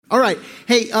All right.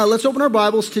 Hey, let's open our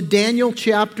Bibles to Daniel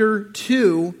chapter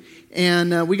 2.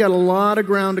 And we got a lot of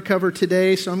ground to cover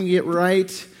today, so I'm going to get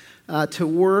right to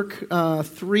work.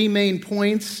 Three main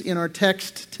points in our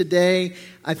text today.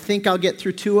 I think I'll get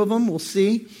through two of them. We'll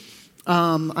see.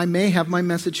 I may have my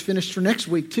message finished for next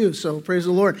week, too, so praise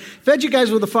the Lord. Fed you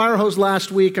guys with a fire hose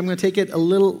last week. I'm going to take it a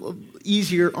little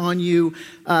easier on you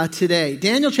today.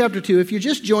 Daniel chapter 2, if you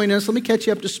just join us, let me catch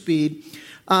you up to speed.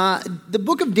 The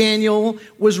book of Daniel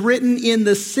was written in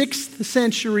the 6th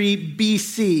century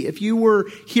BC. If you were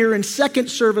here in second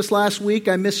service last week,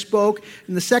 I misspoke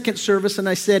in the second service and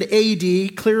I said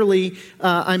AD. Clearly,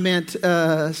 I meant 6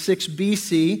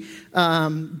 BC.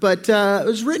 But it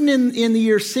was written in the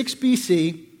year 6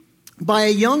 BC by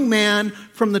a young man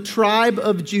from the tribe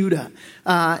of Judah.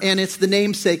 And it's the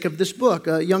namesake of this book,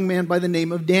 a young man by the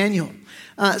name of Daniel.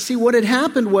 See, what had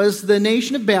happened was the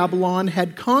nation of Babylon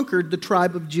had conquered the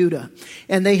tribe of Judah.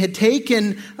 And they had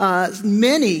taken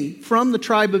many from the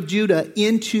tribe of Judah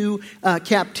into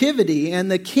captivity. And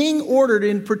the king ordered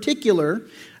in particular,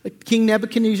 King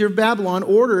Nebuchadnezzar of Babylon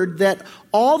ordered that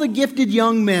all the gifted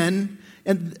young men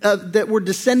that were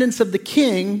descendants of the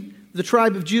king, the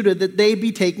tribe of Judah, that they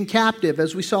be taken captive.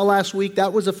 As we saw last week,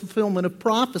 that was a fulfillment of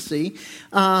prophecy.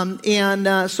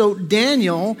 So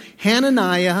Daniel,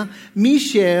 Hananiah,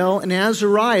 Mishael, and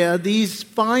Azariah, these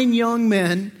fine young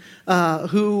men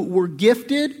who were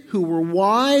gifted, who were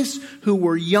wise, who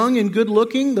were young and good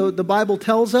looking, the Bible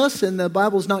tells us, and the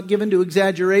Bible's not given to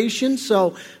exaggeration.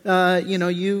 So,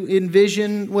 you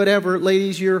envision whatever,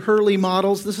 ladies, your Hurley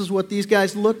models. This is what these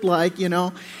guys looked like,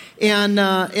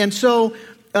 And so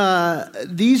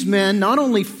these men, not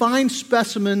only fine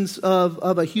specimens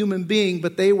of a human being,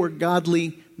 but they were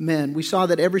godly men. We saw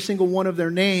that every single one of their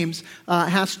names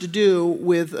has to do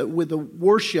with the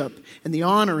worship and the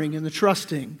honoring and the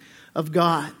trusting of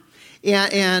God.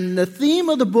 And the theme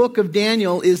of the book of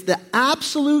Daniel is the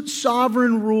absolute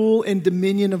sovereign rule and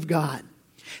dominion of God.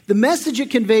 The message it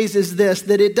conveys is this,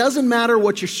 that it doesn't matter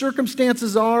what your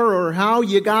circumstances are or how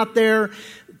you got there.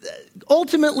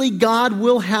 Ultimately, God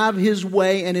will have his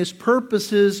way and his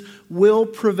purposes will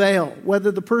prevail.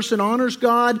 Whether the person honors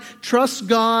God, trusts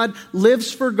God,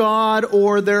 lives for God,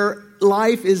 or their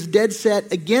life is dead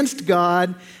set against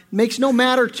God, makes no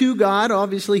matter to God.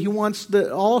 Obviously, he wants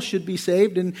that all should be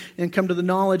saved and come to the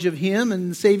knowledge of him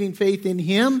and saving faith in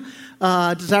him.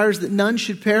 Desires that none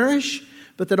should perish,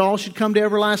 but that all should come to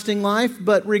everlasting life.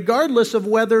 But regardless of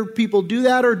whether people do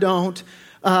that or don't,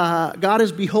 God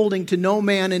is beholding to no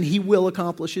man, and he will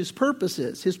accomplish his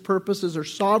purposes. His purposes are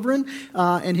sovereign,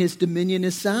 and his dominion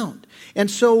is sound. And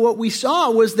so what we saw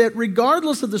was that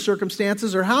regardless of the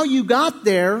circumstances or how you got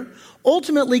there,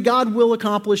 ultimately God will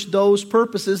accomplish those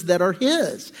purposes that are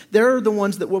his. They're the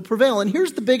ones that will prevail. And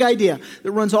here's the big idea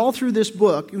that runs all through this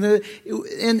book, and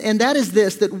that is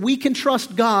this, that we can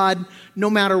trust God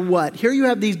no matter what. Here you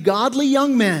have these godly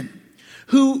young men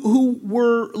who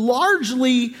were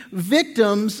largely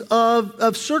victims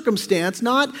of circumstance,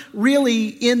 not really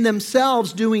in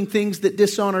themselves doing things that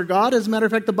dishonor God. As a matter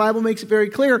of fact, the Bible makes it very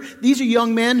clear. These are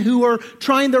young men who are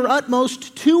trying their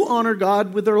utmost to honor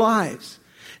God with their lives.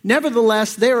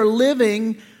 Nevertheless, they are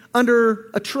living under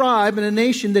a tribe and a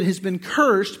nation that has been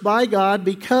cursed by God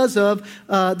because of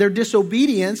their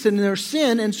disobedience and their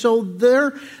sin. And so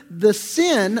the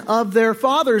sin of their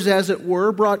fathers, as it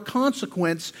were, brought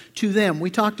consequence to them. We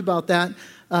talked about that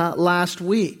last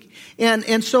week.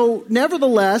 And so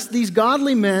nevertheless, these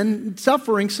godly men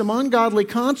suffering some ungodly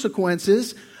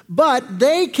consequences, but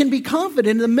they can be confident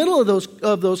in the middle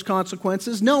of those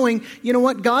consequences, knowing, you know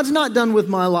what, God's not done with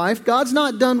my life. God's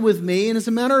not done with me. And as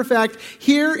a matter of fact,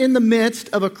 here in the midst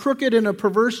of a crooked and a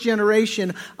perverse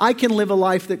generation, I can live a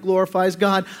life that glorifies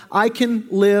God. I can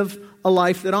live a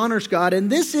life that honors God. And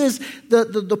this is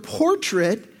the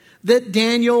portrait that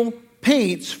Daniel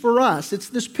paints for us. It's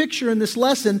this picture in this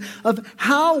lesson of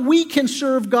how we can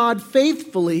serve God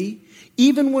faithfully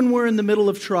even when we're in the middle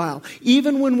of trial,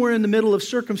 even when we're in the middle of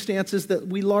circumstances that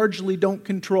we largely don't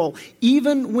control,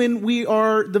 even when we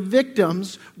are the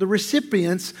victims, the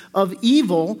recipients of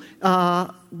evil,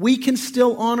 we can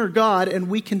still honor God and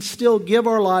we can still give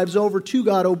our lives over to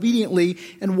God obediently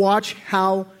and watch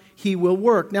how he will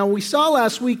work. Now, we saw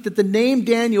last week that the name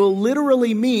Daniel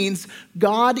literally means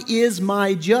God is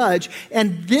my judge,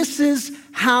 and this is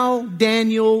how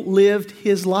Daniel lived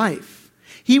his life.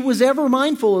 He was ever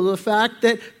mindful of the fact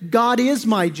that God is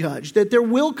my judge, that there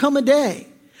will come a day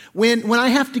when I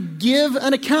have to give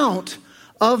an account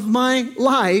of my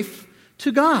life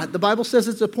to God. The Bible says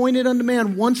it's appointed unto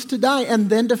man once to die and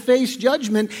then to face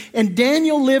judgment. And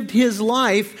Daniel lived his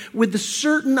life with the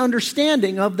certain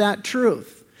understanding of that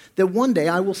truth. that one day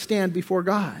I will stand before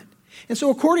God. And so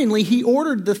accordingly, he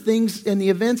ordered the things and the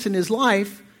events in his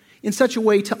life in such a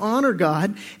way to honor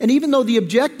God. And even though the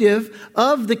objective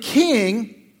of the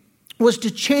king was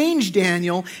to change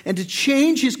Daniel and to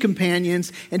change his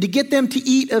companions and to get them to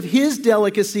eat of his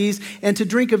delicacies and to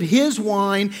drink of his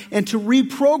wine and to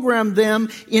reprogram them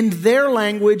in their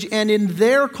language and in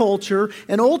their culture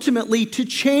and ultimately to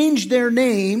change their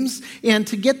names and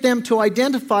to get them to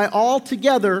identify all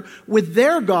together with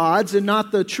their gods and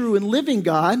not the true and living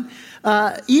God.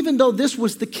 Even though this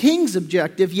was the king's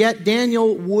objective, yet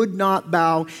Daniel would not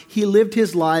bow. He lived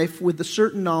his life with the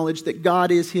certain knowledge that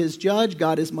God is his judge,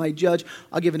 God is my judge.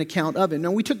 I'll give an account of it.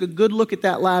 Now, we took a good look at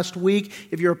that last week.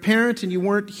 If you're a parent and you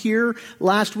weren't here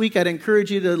last week, I'd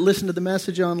encourage you to listen to the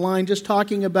message online, just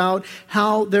talking about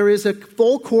how there is a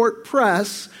full court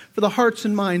press for the hearts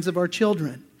and minds of our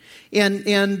children. And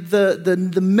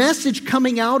the message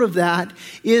coming out of that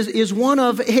is one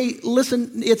of, hey,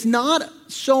 listen, it's not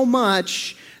so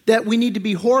much that we need to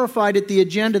be horrified at the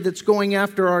agenda that's going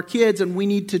after our kids and we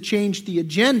need to change the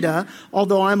agenda,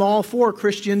 although I'm all for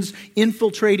Christians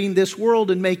infiltrating this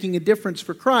world and making a difference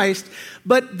for Christ.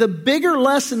 But the bigger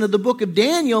lesson of the book of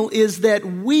Daniel is that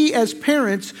we as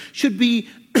parents should be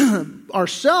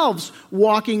ourselves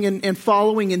walking and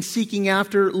following and seeking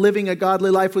after living a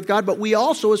godly life with God, but we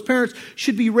also as parents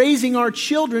should be raising our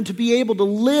children to be able to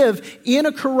live in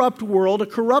a corrupt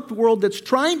world that's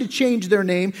trying to change their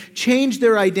name, change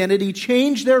their identity,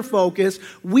 change their focus.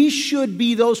 We should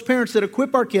be those parents that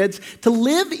equip our kids to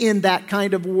live in that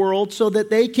kind of world so that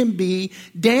they can be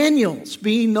Daniels,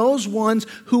 being those ones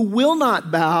who will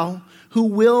not bow, who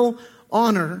will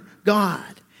honor God.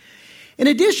 And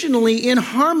additionally, in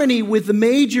harmony with the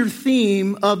major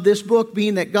theme of this book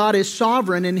being that God is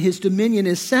sovereign and his dominion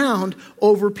is sound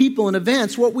over people and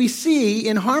events, what we see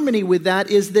in harmony with that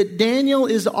is that Daniel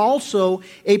is also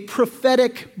a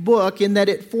prophetic book in that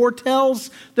it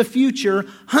foretells the future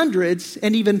hundreds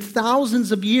and even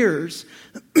thousands of years,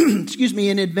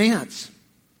 in advance.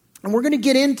 And we're going to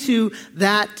get into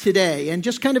that today. And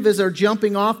just kind of as our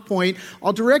jumping off point,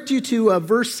 I'll direct you to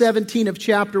verse 17 of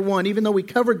chapter 1. Even though we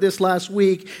covered this last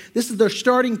week, this is the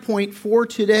starting point for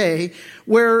today,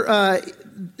 where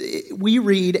we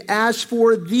read, "As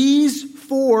for these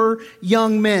 4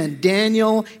 young men,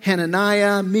 Daniel,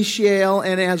 Hananiah, Mishael,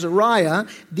 and Azariah,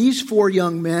 these 4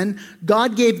 young men,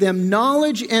 God gave them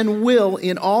knowledge and will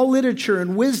in all literature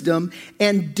and wisdom,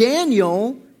 and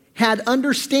Daniel had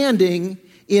understanding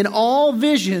in all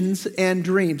visions and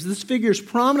dreams." This figures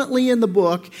prominently in the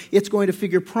book. It's going to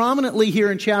figure prominently here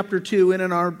in chapter 2 and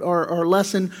in our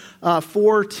lesson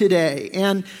for today.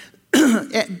 And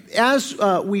as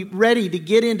we ready to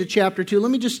get into chapter 2, let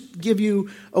me just give you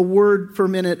a word for a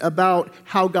minute about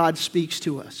how God speaks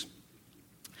to us.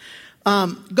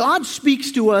 God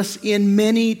speaks to us in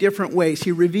many different ways.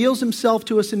 He reveals himself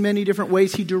to us in many different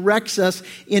ways. He directs us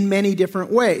in many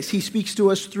different ways. He speaks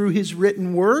to us through his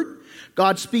written word.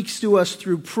 God speaks to us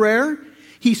through prayer.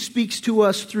 He speaks to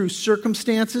us through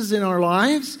circumstances in our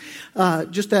lives,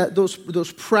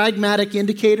 those pragmatic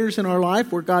indicators in our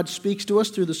life where God speaks to us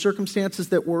through the circumstances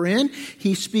that we're in.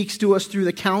 He speaks to us through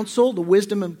the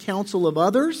wisdom and counsel of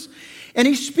others. And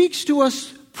he speaks to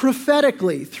us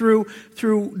prophetically through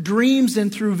dreams and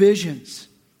through visions.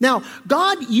 Now,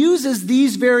 God uses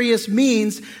these various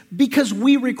means because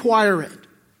we require it.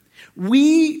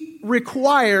 We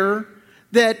require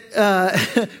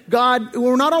that God,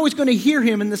 we're not always going to hear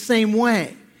him in the same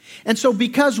way. And so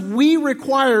because we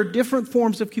require different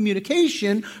forms of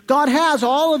communication, God has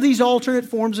all of these alternate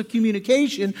forms of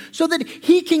communication so that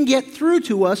he can get through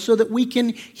to us so that we can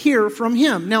hear from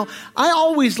him. Now, I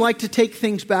always like to take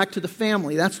things back to the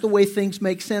family. That's the way things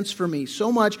make sense for me.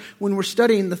 So much when we're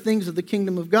studying the things of the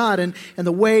kingdom of God and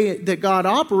the way that God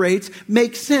operates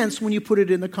makes sense when you put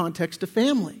it in the context of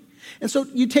family. And so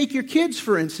you take your kids,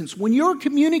 for instance. When you're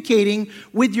communicating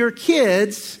with your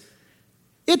kids,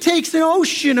 it takes an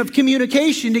ocean of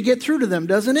communication to get through to them,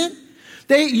 doesn't it?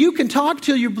 You can talk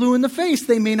till you're blue in the face.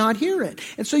 They may not hear it.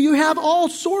 And so you have all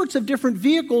sorts of different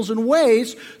vehicles and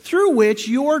ways through which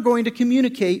you're going to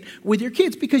communicate with your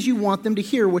kids because you want them to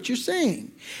hear what you're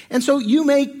saying. And so you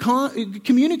may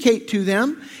communicate to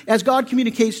them as God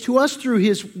communicates to us through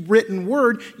his written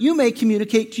word. You may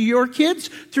communicate to your kids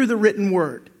through the written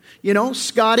word. You know,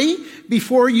 Scotty,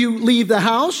 before you leave the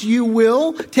house, you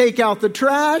will take out the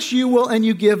trash, and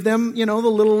you give them, the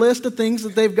little list of things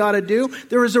that they've got to do.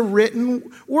 There is a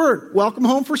written word. Welcome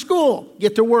home for school.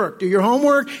 Get to work. Do your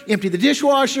homework. Empty the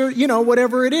dishwasher.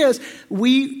 Whatever it is.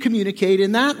 We communicate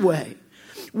in that way.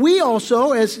 We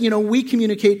also, as we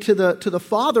communicate to the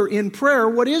Father in prayer.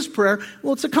 What is prayer?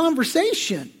 Well, it's a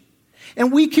conversation.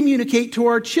 And we communicate to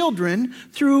our children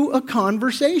through a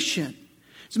conversation.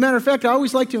 As a matter of fact, I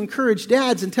always like to encourage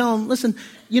dads and tell them, listen,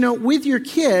 with your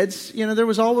kids, there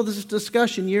was all of this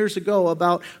discussion years ago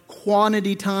about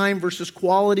quantity time versus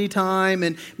quality time,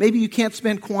 and maybe you can't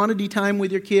spend quantity time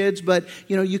with your kids, but,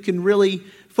 you can really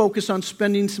focus on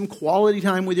spending some quality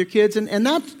time with your kids, and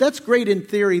that's great in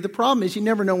theory. The problem is you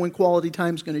never know when quality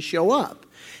time is going to show up.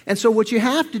 And so what you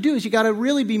have to do is you got to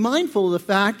really be mindful of the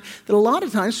fact that a lot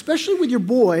of times, especially with your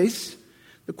boys,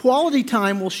 the quality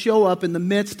time will show up in the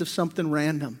midst of something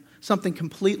random, something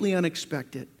completely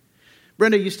unexpected.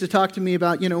 Brenda used to talk to me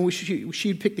about,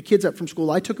 she'd pick the kids up from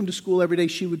school. I took them to school every day.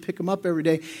 She would pick them up every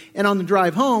day. And on the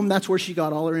drive home, that's where she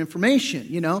got all her information,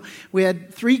 We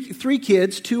had three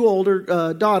kids, 2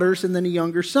 older daughters, and then a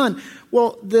younger son.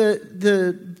 Well,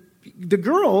 the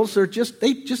girls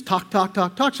they just talk.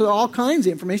 So all kinds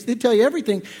of information. They tell you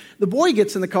everything. The boy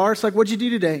gets in the car. It's like, what'd you do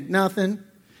today? Nothing.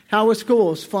 How was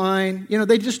school? It's fine.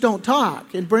 They just don't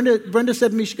talk. And Brenda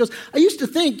said to me, she goes, I used to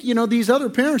think, these other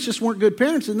parents just weren't good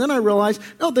parents. And then I realized,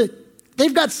 no,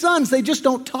 they've got sons. They just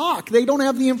don't talk. They don't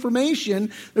have the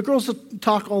information. The girls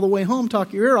talk all the way home,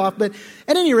 talk your ear off. But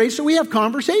at any rate, so we have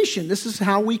conversation. This is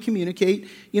how we communicate,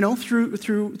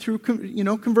 through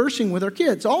conversing with our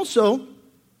kids. Also,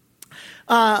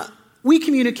 we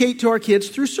communicate to our kids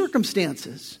through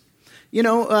circumstances.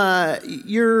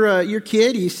 Your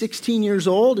kid, he's 16 years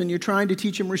old, and you're trying to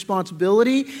teach him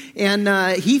responsibility,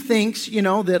 and he thinks,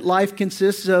 that life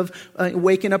consists of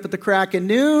waking up at the crack of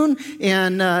noon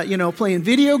and, playing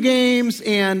video games,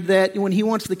 and that when he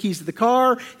wants the keys to the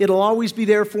car, it'll always be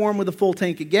there for him with a full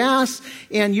tank of gas,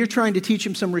 and you're trying to teach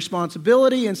him some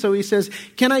responsibility, and so he says,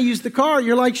 can I use the car?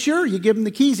 You're like, sure. You give him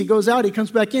the keys. He goes out. He comes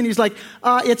back in. He's like,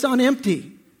 it's on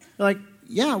empty. You're like,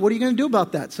 yeah, what are you going to do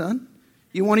about that, son?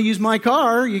 You want to use my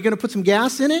car, you're going to put some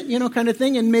gas in it, kind of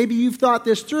thing. And maybe you've thought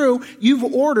this through. You've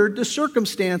ordered the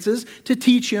circumstances to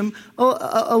teach him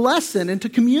a lesson and to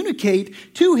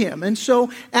communicate to him. And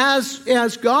so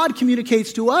as God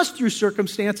communicates to us through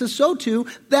circumstances, so too,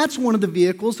 that's one of the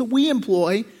vehicles that we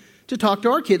employ to talk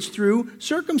to our kids through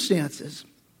circumstances.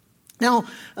 Now,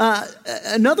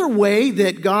 another way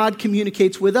that God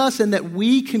communicates with us and that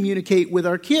we communicate with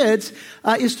our kids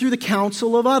is through the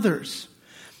counsel of others.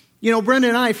 Brenda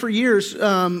and I, for years,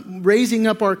 raising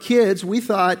up our kids, we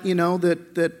thought,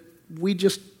 that we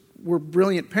just were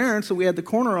brilliant parents, so we had the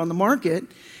corner on the market.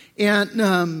 And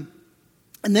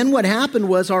then what happened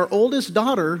was our oldest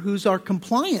daughter, who's our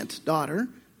compliant daughter,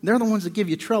 they're the ones that give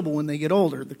you trouble when they get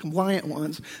older, the compliant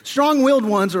ones. Strong-willed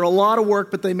ones are a lot of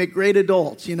work, but they make great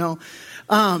adults,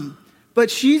 But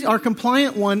she's our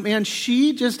compliant one, man,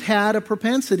 she just had a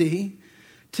propensity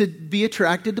to be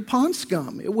attracted to pond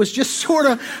scum. It was just sort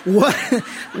of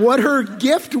what her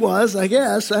gift was, I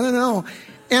guess. I don't know.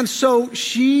 And so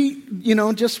she,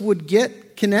 just would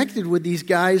get connected with these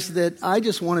guys that I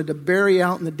just wanted to bury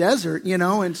out in the desert,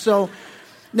 And so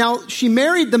now she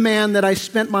married the man that I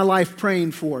spent my life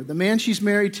praying for. The man she's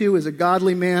married to is a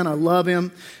godly man. I love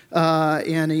him.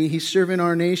 And he's serving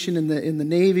our nation in the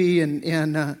Navy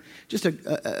and just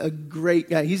a great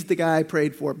guy. He's the guy I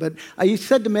prayed for. But I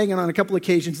said to Megan on a couple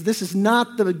occasions, this is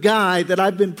not the guy that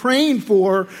I've been praying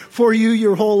for you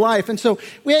your whole life. And so,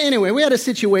 we had a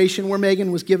situation where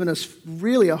Megan was giving us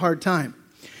really a hard time.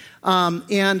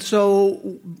 And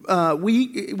so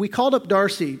we called up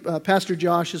Darcy, Pastor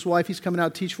Josh, his wife. He's coming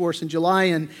out to teach for us in July.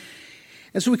 And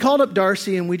so we called up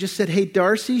Darcy and we just said, hey,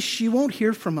 Darcy, she won't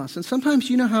hear from us. And sometimes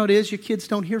you know how it is, your kids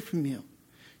don't hear from you.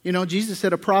 Jesus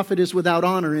said a prophet is without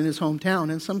honor in his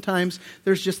hometown. And sometimes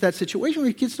there's just that situation where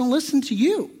your kids don't listen to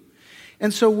you.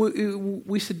 And so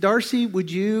we said, Darcy, would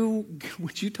you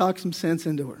talk some sense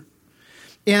into her?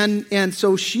 And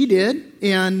so she did,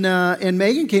 and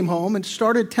Megan came home and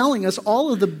started telling us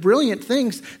all of the brilliant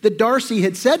things that Darcy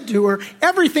had said to her,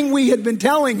 everything we had been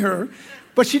telling her,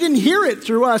 but she didn't hear it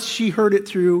through us, she heard it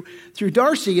through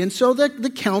Darcy. And so the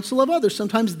counsel of others,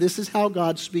 sometimes this is how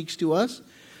God speaks to us.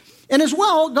 And as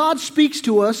well, God speaks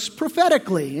to us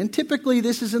prophetically, and typically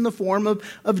this is in the form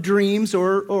of dreams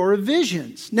or of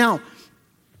visions. Now,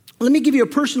 let me give you a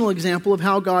personal example of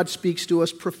how God speaks to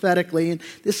us prophetically, and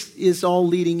this is all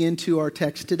leading into our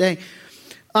text today.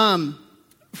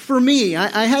 For me,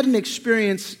 I had an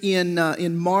experience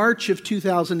in March of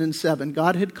 2007.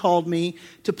 God had called me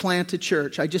to plant a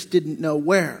church. I just didn't know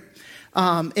where.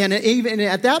 And even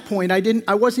at that point,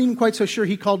 I wasn't even quite so sure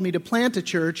he called me to plant a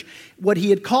church. What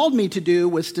he had called me to do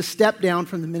was to step down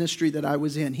from the ministry that I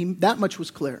was in. That much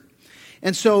was clear.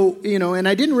 And so, and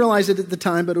I didn't realize it at the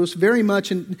time, but it was very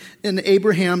much an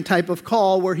Abraham type of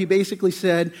call where he basically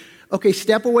said, Okay,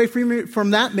 step away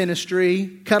from that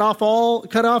ministry, cut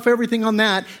off everything on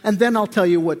that, and then I'll tell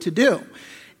you what to do.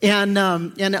 And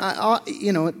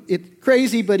it's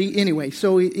crazy, but anyway,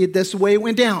 so that's the way it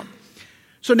went down.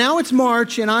 So now it's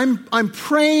March, and I'm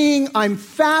praying, I'm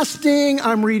fasting,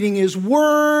 I'm reading His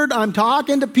Word, I'm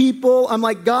talking to people. I'm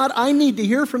like, God, I need to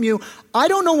hear from you. I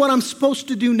don't know what I'm supposed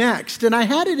to do next. And I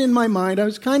had it in my mind. I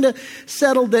was kind of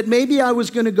settled that maybe I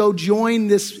was going to go join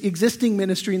this existing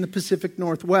ministry in the Pacific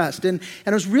Northwest. And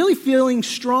I was really feeling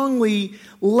strongly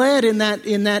led in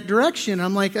that direction.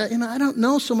 I'm like, I don't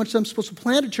know so much that I'm supposed to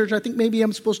plant a church. I think maybe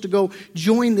I'm supposed to go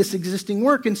join this existing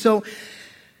work. And so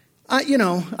I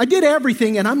did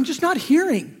everything, and I'm just not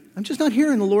hearing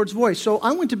the Lord's voice. So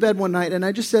I went to bed one night, and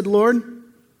I just said, Lord,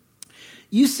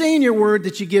 you say in your word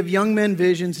that you give young men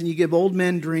visions and you give old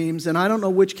men dreams, and I don't know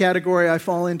which category I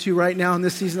fall into right now in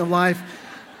this season of life,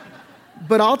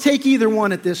 but I'll take either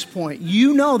one at this point.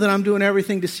 You know that I'm doing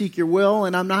everything to seek your will,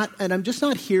 and I'm just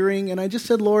not hearing, and I just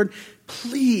said, Lord,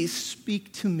 please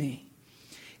speak to me.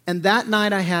 And that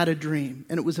night I had a dream,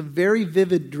 and it was a very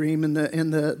vivid dream. And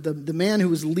the man who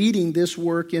was leading this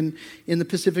work in the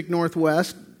Pacific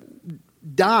Northwest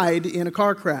died in a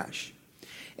car crash.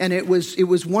 And it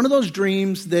was one of those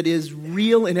dreams that is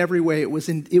real in every way. It was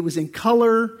in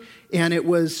color, and it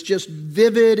was just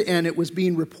vivid, and it was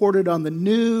being reported on the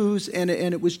news, and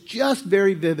it was just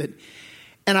very vivid.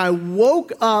 And I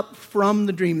woke up from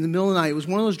the dream in the middle of the night. It was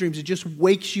one of those dreams that just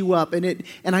wakes you up, and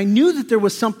I knew that there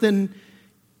was something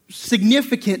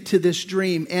significant to this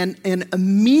dream, and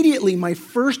immediately my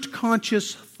first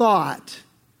conscious thought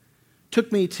took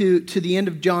me to the end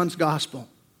of John's Gospel.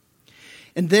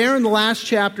 And there in the last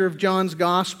chapter of John's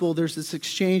Gospel, there's this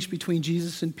exchange between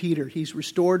Jesus and Peter. He's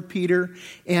restored Peter,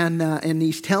 and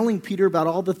he's telling Peter about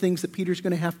all the things that Peter's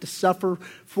going to have to suffer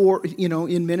for,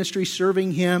 in ministry,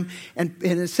 serving him. And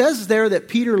it says there that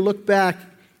Peter looked back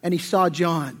and he saw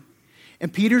John.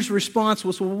 And Peter's response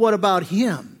was, well, what about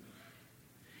him?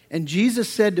 And Jesus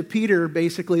said to Peter,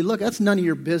 basically, look, that's none of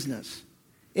your business.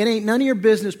 It ain't none of your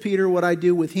business, Peter, what I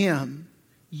do with him.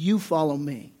 You follow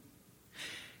me.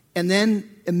 And then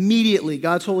immediately,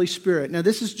 God's Holy Spirit. Now,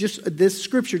 this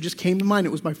scripture just came to mind. It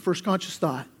was my first conscious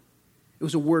thought. It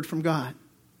was a word from God.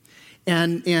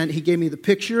 And He gave me the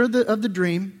picture of the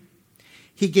dream.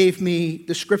 He gave me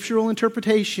the scriptural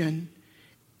interpretation.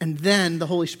 And then the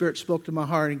Holy Spirit spoke to my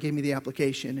heart and gave me the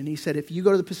application. And He said, if you go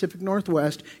to the Pacific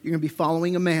Northwest, you're going to be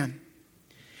following a man.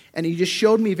 And He just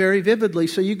showed me very vividly.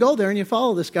 So you go there and you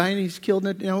follow this guy, and he's killed.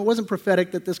 It wasn't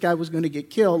prophetic that this guy was going to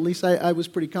get killed. At least I was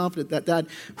pretty confident that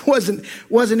wasn't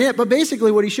it. But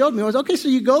basically what He showed me was, okay, so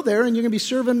you go there and you're going to be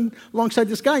serving alongside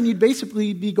this guy, and you'd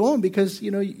basically be going because,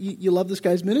 you love this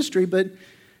guy's ministry, but,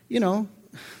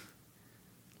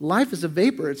 life is a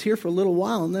vapor. It's here for a little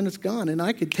while, and then it's gone. And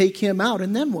I could take him out,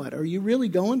 and then what? Are you really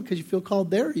going because you feel called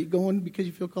there? Are you going because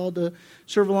you feel called to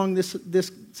serve along this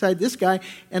side, this guy?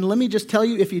 And let me just tell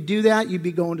you, if you do that, you'd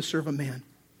be going to serve a man.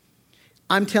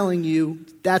 I'm telling you,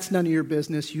 that's none of your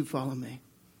business. You follow me.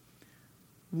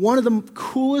 One of the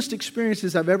coolest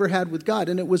experiences I've ever had with God,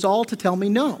 and it was all to tell me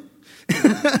no.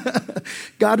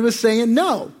 God was saying,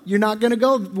 no, you're not going to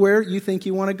go where you think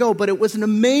you want to go. But it was an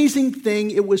amazing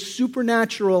thing. It was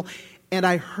supernatural, and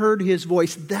I heard His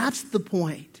voice. That's the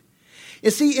point.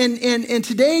 You see, and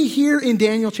today here in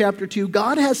Daniel chapter 2,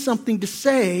 God has something to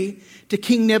say to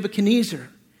King Nebuchadnezzar.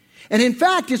 And in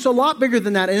fact, it's a lot bigger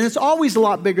than that, and it's always a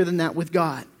lot bigger than that with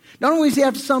God. Not only does He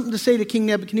have something to say to King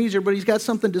Nebuchadnezzar, but He's got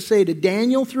something to say to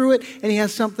Daniel through it, and He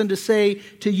has something to say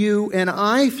to you and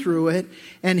I through it,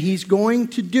 and He's going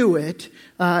to do it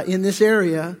in this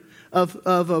area of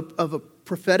a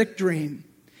prophetic dream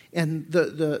and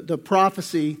the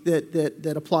prophecy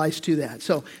that applies to that.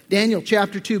 So Daniel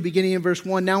chapter 2, beginning in verse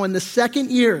 1, now in the second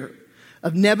year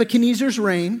of Nebuchadnezzar's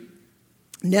reign,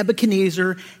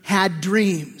 Nebuchadnezzar had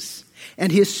dreams.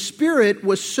 And his spirit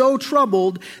was so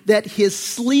troubled that his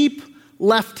sleep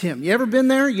left him. You ever been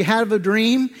there? You have a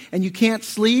dream and you can't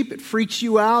sleep. It freaks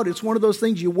you out. It's one of those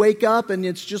things you wake up and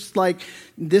it's just like,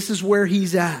 this is where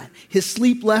he's at. His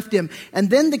sleep left him. And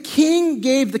then the king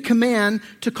gave the command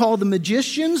to call the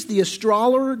magicians, the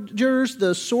astrologers,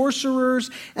 the sorcerers,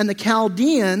 and the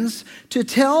Chaldeans to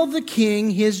tell the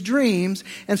king his dreams.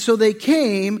 And so they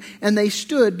came and they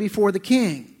stood before the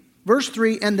king. Verse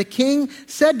 3, and the king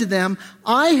said to them,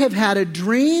 I have had a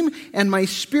dream, and my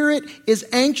spirit is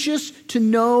anxious to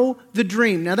know the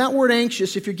dream. Now that word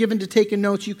anxious, if you're given to taking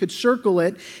notes, you could circle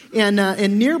it. And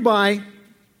nearby,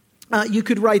 you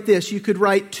could write this. You could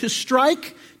write to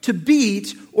strike, to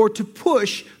beat, or to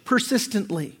push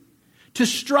persistently. To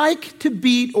strike, to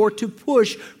beat, or to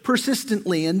push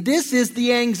persistently. And this is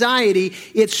the anxiety.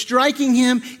 It's striking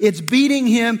him, it's beating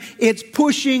him, it's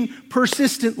pushing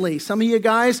persistently. Some of you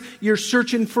guys, you're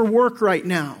searching for work right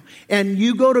now. And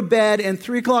you go to bed and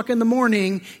 3 o'clock in the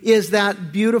morning is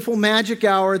that beautiful magic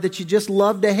hour that you just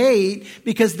love to hate,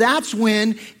 because that's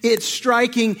when it's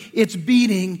striking, it's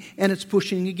beating, and it's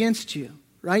pushing against you.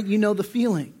 Right? You know the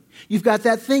feeling. You've got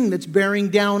that thing that's bearing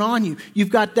down on you. You've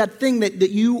got that thing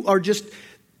that you are just,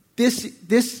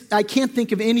 this, I can't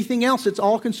think of anything else. It's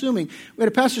all consuming. We had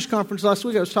a pastor's conference last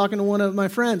week. I was talking to one of my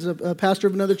friends, a pastor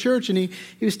of another church, and he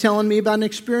was telling me about an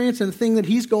experience and the thing that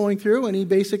he's going through, and he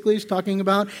basically is talking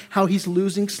about how he's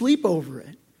losing sleep over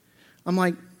it. I'm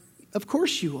like, of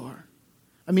course you are.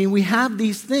 I mean, we have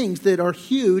these things that are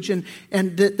huge and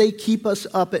that they keep us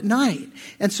up at night.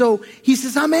 And so he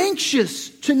says, I'm anxious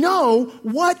to know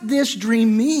what this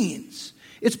dream means.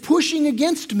 It's pushing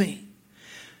against me.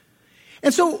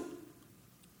 And so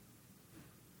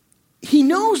he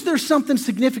knows there's something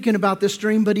significant about this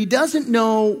dream, but he doesn't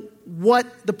know what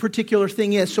the particular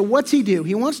thing is. So what's he do?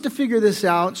 He wants to figure this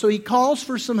out, so he calls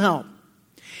for some help.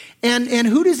 And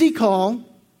who does he call?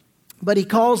 But he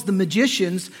calls the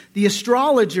magicians, the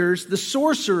astrologers, the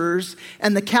sorcerers,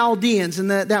 and the Chaldeans. And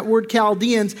that word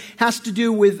Chaldeans has to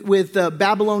do with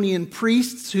Babylonian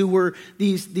priests who were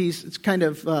these kind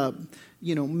of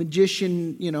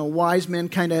magician, wise men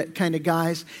kind of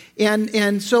guys.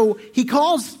 And so he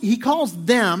calls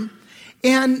them.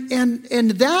 And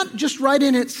that just right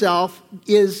in itself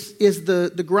is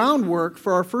the groundwork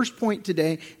for our first point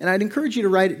today. And I'd encourage you to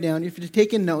write it down. If you're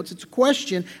taking notes, it's a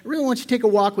question. I really want you to take a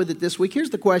walk with it this week.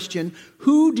 Here's the question.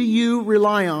 Who do you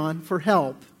rely on for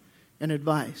help and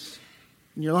advice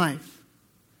in your life?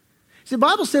 See, the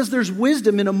Bible says there's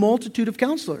wisdom in a multitude of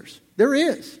counselors. There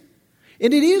is.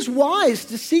 And it is wise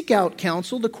to seek out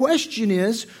counsel. The question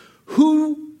is,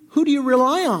 who do you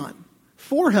rely on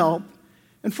for help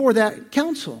and for that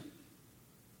counsel?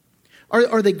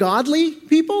 Are they godly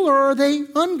people or are they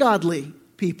ungodly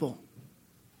people?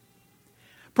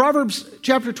 Proverbs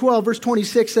chapter 12, verse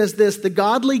 26 says this, the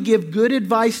godly give good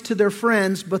advice to their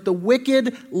friends, but the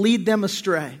wicked lead them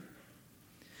astray.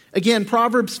 Again,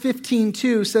 Proverbs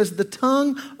 15:2 says, the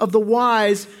tongue of the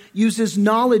wise uses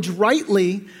knowledge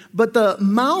rightly, but the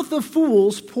mouth of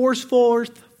fools pours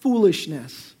forth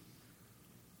foolishness.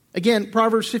 Again,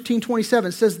 Proverbs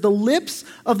 15:27 says, the lips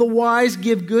of the wise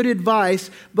give good advice,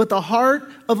 but the heart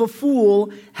of a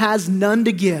fool has none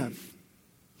to give.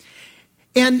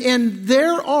 And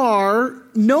there are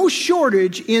no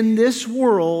shortage in this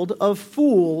world of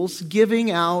fools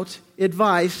giving out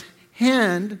advice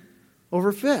hand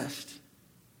over fist.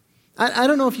 I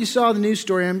don't know if you saw the news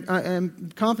story.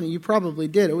 I'm confident you probably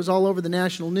did. It was all over the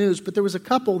national news. But there was a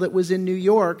couple that was in New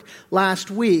York last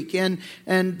week, and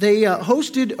they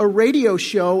hosted a radio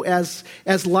show as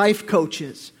life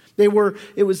coaches. It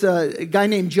was a guy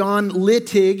named John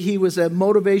Littig. He was a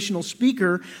motivational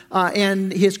speaker,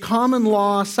 and his common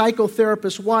law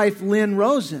psychotherapist wife, Lynn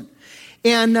Rosen.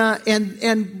 And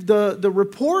the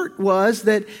report was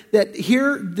that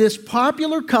here this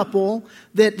popular couple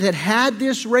that had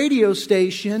this radio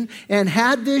station and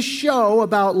had this show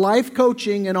about life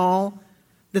coaching and all,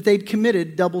 that they'd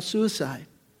committed double suicide.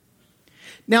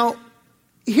 Now,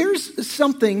 here's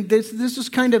something, this is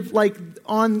kind of like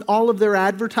on all of their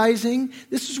advertising.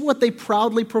 This is what they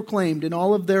proudly proclaimed in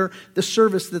all of the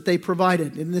service that they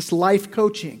provided in this life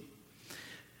coaching.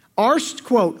 Our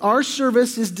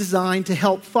service is designed to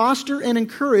help foster and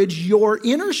encourage your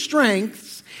inner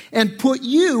strengths and put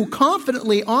you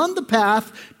confidently on the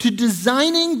path to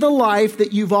designing the life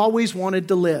that you've always wanted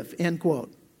to live, end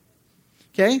quote.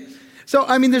 Okay? So,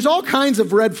 I mean, there's all kinds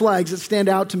of red flags that stand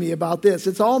out to me about this.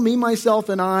 It's all me, myself,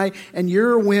 and I, and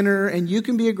you're a winner, and you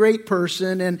can be a great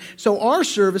person. And so our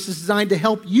service is designed to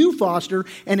help you foster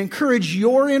and encourage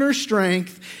your inner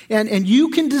strength, and you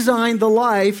can design the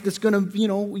life that's going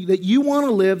to, that you want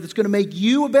to live, that's going to make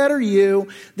you a better you.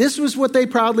 This was what they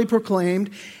proudly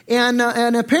proclaimed. And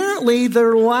apparently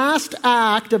their last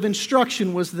act of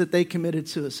instruction was that they committed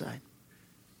suicide.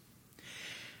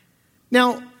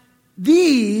 Now,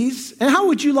 and how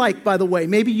would you like, by the way,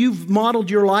 maybe you've modeled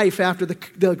your life after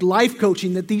the life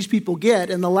coaching that these people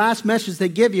get, and the last message they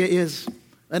give you is,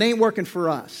 it ain't working for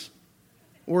us.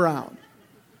 We're out.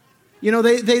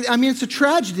 It's a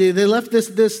tragedy. They left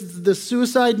the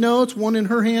suicide notes, one in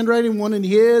her handwriting, one in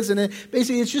his, and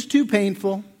basically it's just too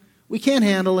painful. We can't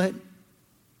handle it.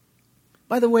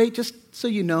 By the way, just so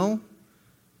you know,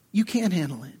 you can't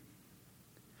handle it.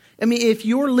 I mean, if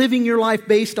you're living your life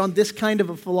based on this kind of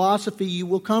a philosophy, you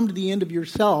will come to the end of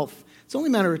yourself. It's only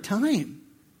a matter of time.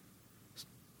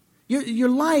 Your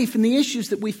life and the issues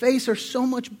that we face are so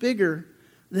much bigger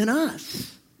than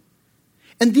us.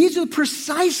 And these are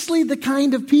precisely the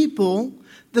kind of people,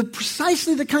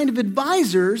 precisely the kind of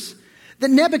advisors that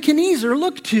Nebuchadnezzar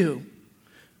looked to.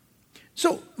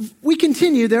 So we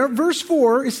continue there. Verse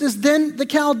 4, it says, then the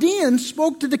Chaldeans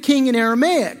spoke to the king in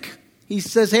Aramaic. He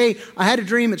says, hey, I had a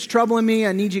dream. It's troubling me.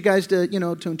 I need you guys to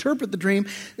interpret the dream.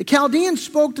 The Chaldeans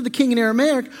spoke to the king in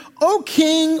Aramaic. O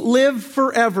king, live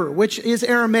forever, which is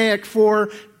Aramaic for,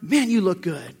 man, you look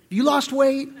good. You lost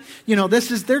weight?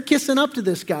 They're kissing up to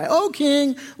this guy. O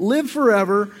king, live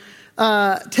forever.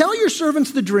 Tell your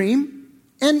servants the dream,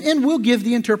 and we'll give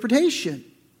the interpretation.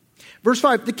 Verse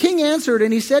 5, the king answered,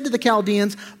 and he said to the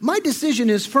Chaldeans, my decision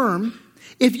is firm.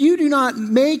 If you do not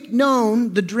make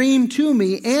known the dream to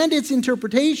me and its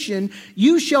interpretation,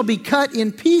 you shall be cut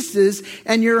in pieces,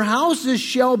 and your houses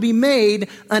shall be made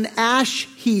an ash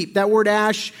heap. That word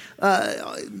ash,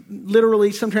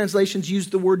 literally, some translations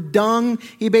use the word dung.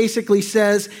 He basically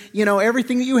says,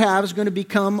 everything that you have is going to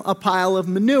become a pile of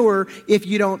manure if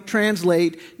you don't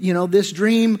translate, this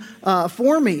dream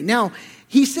for me. Now,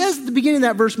 he says at the beginning of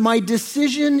that verse, my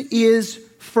decision is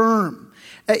firm.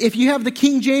 If you have the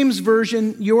King James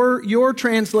Version, your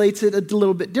translates it a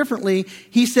little bit differently.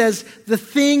 He says, the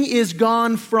thing is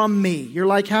gone from me. You're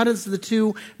like, how does the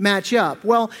two match up?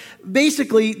 Well,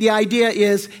 basically, the idea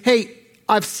is, hey,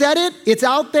 I've said it. It's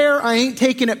out there. I ain't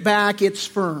taking it back. It's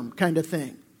firm kind of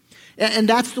thing. And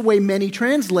that's the way many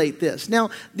translate this.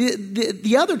 Now,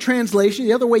 the other translation,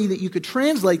 the other way that you could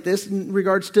translate this in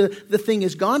regards to the thing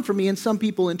is gone from me, and some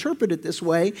people interpret it this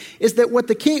way, is that what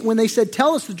the king, when they said,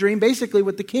 tell us the dream, basically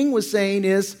what the king was saying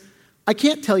is, I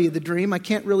can't tell you the dream. I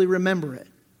can't really remember it.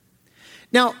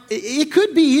 Now, it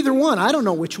could be either one. I don't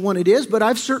know which one it is, but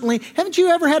haven't you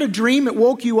ever had a dream that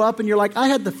woke you up and you're like, I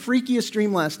had the freakiest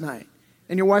dream last night?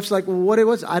 And your wife's like, well, what it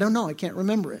was? I don't know. I can't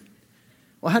remember it.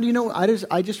 Well, how do you know?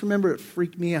 I just remember it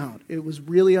freaked me out. It was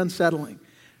really unsettling,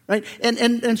 right?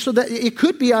 And so that it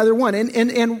could be either one.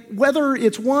 And whether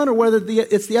it's one or whether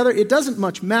it's the other, it doesn't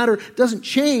much matter. It doesn't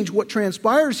change what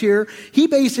transpires here. He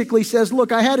basically says,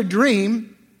 look, I had a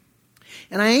dream,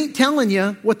 and I ain't telling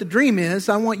you what the dream is.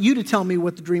 I want you to tell me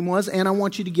what the dream was, and I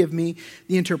want you to give me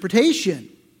the interpretation.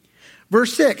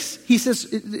 Verse 6,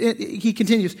 he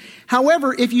continues,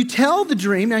 however, if you tell the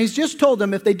dream, now he's just told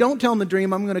them, if they don't tell him the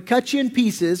dream, I'm going to cut you in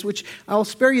pieces, which I'll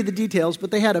spare you the details,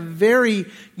 but they had a very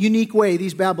unique way,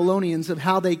 these Babylonians, of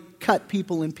how they cut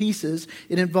people in pieces.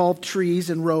 It involved trees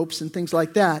and ropes and things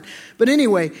like that. But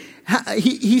anyway,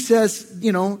 he says, if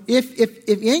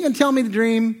you ain't going to tell me the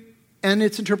dream and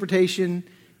its interpretation,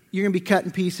 you're going to be cut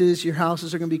in pieces, your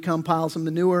houses are going to become piles of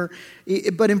manure.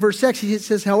 But in verse 6, he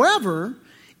says, however,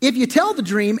 if you tell the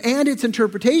dream and its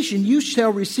interpretation, you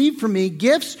shall receive from me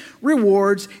gifts,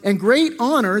 rewards, and great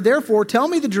honor. Therefore, tell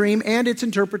me the dream and its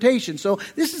interpretation. So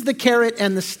this is the carrot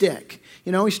and the stick.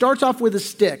 He starts off with a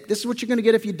stick. This is what you're going to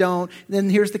get if you don't. Then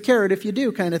here's the carrot if you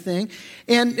do, kind of thing.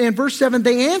 And verse 7,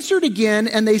 they answered again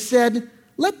and they said,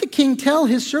 let the king tell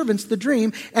his servants the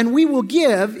dream, and we will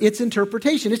give its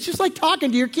interpretation. It's just like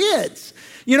talking to your kids.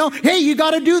 Hey, you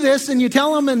got to do this, and you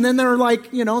tell them, and then they're like,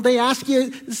 they ask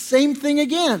you the same thing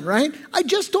again, right? I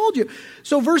just told you.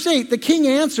 So verse 8, the king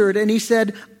answered, and he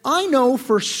said, I know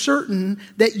for certain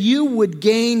that you would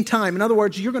gain time. In other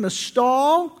words, you're going to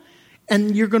stall,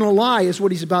 and you're going to lie, is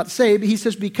what he's about to say. But he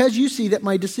says, because you see that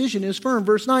my decision is firm.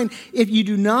 Verse 9, if you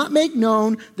do not make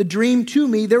known the dream to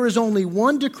me, there is only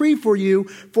one decree for you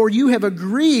have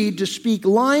agreed to speak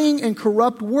lying and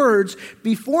corrupt words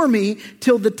before me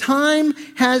till the time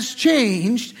has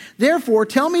changed. Therefore,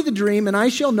 tell me the dream, and I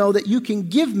shall know that you can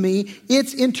give me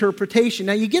its interpretation.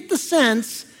 Now, you get the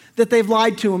sense that they've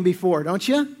lied to him before, don't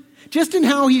you? Just in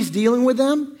how he's dealing with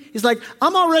them. He's like,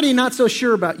 I'm already not so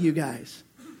sure about you guys.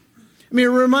 I mean, it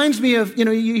reminds me of,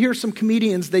 you hear some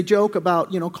comedians, they joke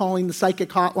about, calling the psychic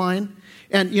hotline.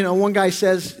 And, one guy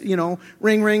says,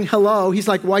 ring, ring, hello. He's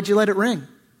like, why'd you let it ring?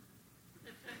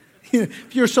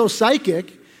 If you're so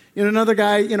psychic. Another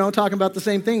guy, talking about the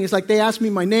same thing. He's like, they asked me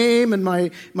my name and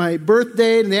my birth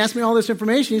date, and they asked me all this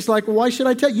information. He's like, well, why should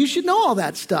I tell you? You should know all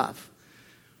that stuff.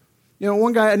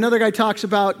 Another guy talks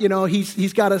about,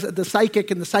 he's got the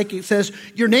psychic, and the psychic says,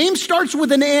 your name starts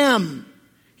with an M.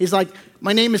 He's like,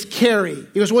 my name is Carey.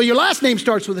 He goes, well, your last name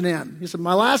starts with an M. He said,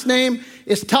 my last name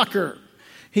is Tucker.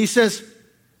 He says,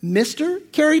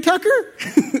 Mr. Carey Tucker?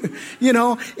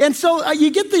 And so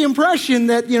you get the impression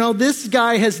that, this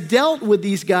guy has dealt with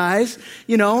these guys,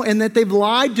 and that they've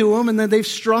lied to him and that they've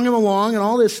strung him along and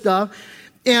all this stuff.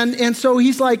 And so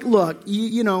he's like, look,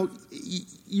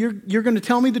 you're going to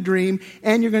tell me the dream,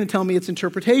 and you're going to tell me its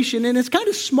interpretation. And it's kind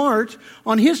of smart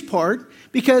on his part,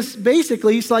 because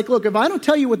basically he's like, look, if I don't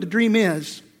tell you what the dream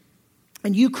is,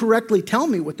 and you correctly tell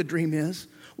me what the dream is,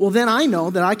 well, then I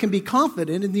know that I can be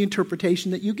confident in the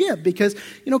interpretation that you give, because,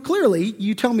 clearly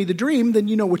you tell me the dream, then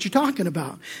you know what you're talking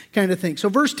about, kind of thing. So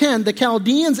verse 10, the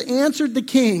Chaldeans answered the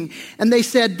king, and they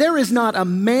said, there is not a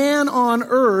man on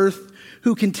earth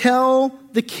who can tell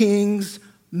the king's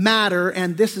matter.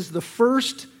 And this is the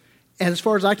first, and as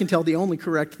far as I can tell, the only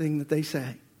correct thing that they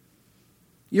say.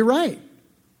 You're right.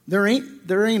 There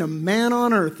ain't a man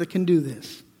on earth that can do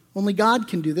this. Only God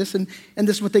can do this. And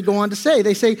this is what they go on to say.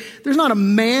 They say, there's not a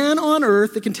man on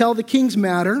earth that can tell the king's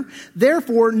matter.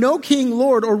 Therefore, no king,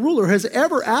 lord, or ruler has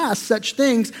ever asked such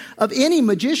things of any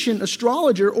magician,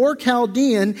 astrologer, or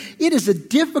Chaldean. It is a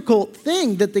difficult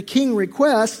thing that the king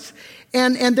requests,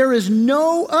 and there is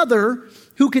no other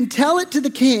who can tell it to the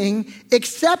king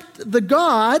except the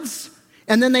gods.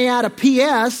 And then they add a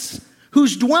P.S.,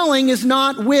 whose dwelling is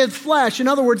not with flesh. In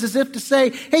other words, as if to say,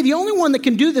 hey, the only one that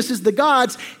can do this is the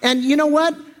gods, and you know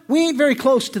what? We ain't very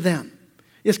close to them,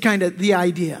 is kind of the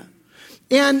idea.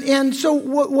 And so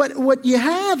what you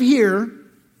have here,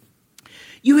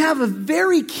 you have a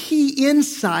very key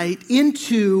insight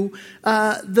into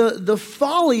the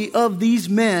folly of these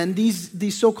men,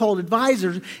 these so-called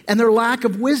advisors, and their lack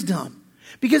of wisdom.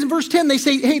 Because in verse 10, they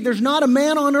say, hey, there's not a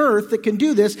man on earth that can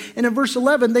do this. And in verse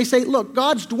 11, they say, look,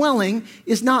 God's dwelling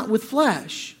is not with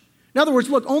flesh. In other words,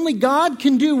 look, only God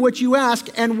can do what you ask,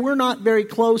 and we're not very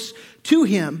close to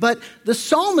him. But the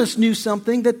psalmist knew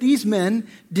something that these men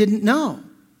didn't know.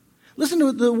 Listen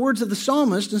to the words of the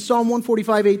psalmist in Psalm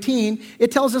 145:18.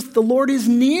 It tells us the Lord is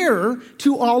near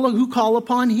to all who call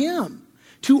upon him,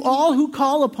 to all who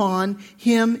call upon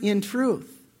him in truth.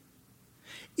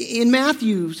 In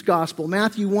Matthew's gospel,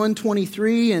 Matthew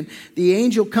 1:23, and the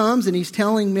angel comes and he's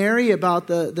telling Mary about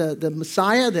the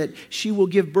Messiah that she will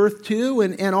give birth to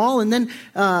and all. And then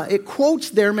it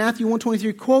quotes there, Matthew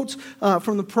 1:23 quotes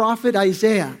from the prophet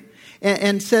Isaiah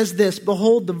and says this,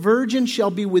 behold, the virgin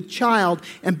shall be with child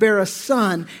and bear a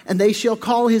son, and they shall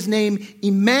call his name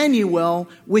Emmanuel,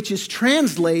 which is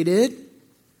translated,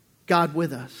 God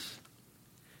with us.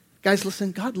 Guys,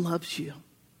 listen, God loves you.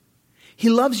 He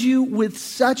loves you with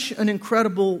such an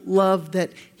incredible love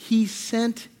that he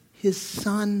sent his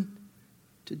son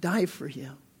to die for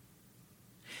you.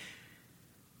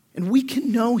 And we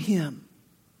can know him.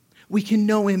 We can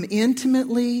know him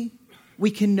intimately. We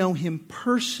can know him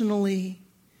personally.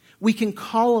 We can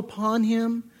call upon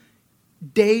him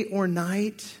day or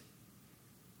night.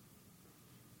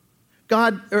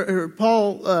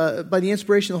 Paul, by the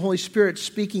inspiration of the Holy Spirit,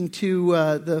 speaking to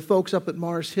the folks up at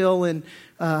Mars Hill in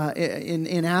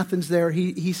Athens there,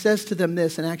 he says to them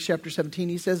this in Acts chapter 17.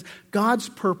 He says, God's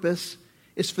purpose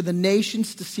is for the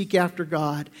nations to seek after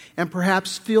God and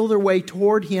perhaps feel their way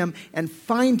toward him and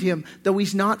find him, though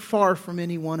he's not far from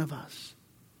any one of us.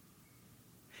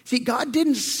 See, God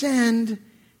didn't send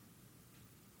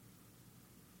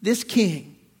this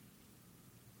king.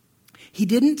 He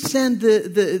didn't send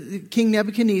the King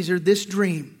Nebuchadnezzar this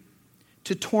dream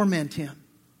to torment him.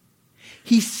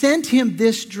 He sent him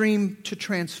this dream to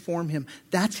transform him.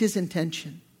 That's his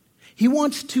intention. He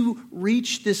wants to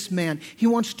reach this man. He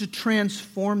wants to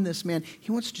transform this man.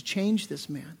 He wants to change this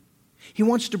man. He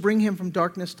wants to bring him from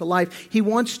darkness to life. He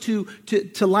wants to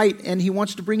light, and he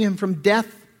wants to bring him from death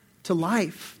to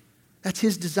life. That's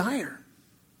his desire.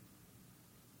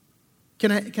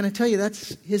 Can I tell you,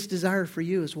 that's his desire for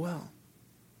you as well.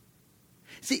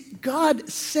 See, God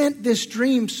sent this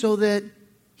dream so that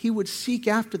he would seek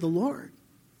after the Lord.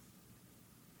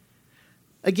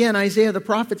 Again, Isaiah the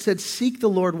prophet said, seek the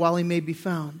Lord while he may be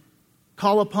found.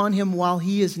 Call upon him while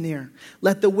he is near.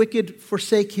 Let the wicked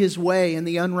forsake his way and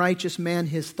the unrighteous man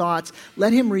his thoughts.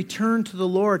 Let him return to the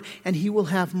Lord, and he will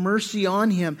have mercy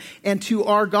on him, and to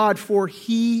our God, for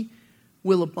he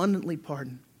will abundantly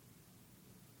pardon.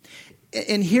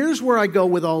 And here's where I go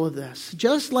with all of this.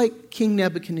 Just like King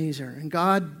Nebuchadnezzar and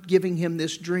God giving him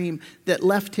this dream that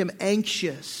left him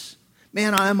anxious.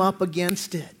 Man, I'm up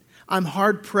against it. I'm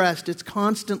hard pressed. It's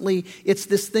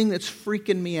this thing that's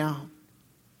freaking me out.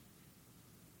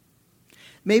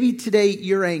 Maybe today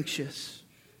you're anxious.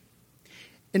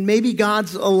 And maybe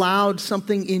God's allowed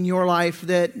something in your life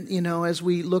that, as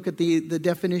we look at the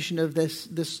definition of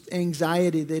this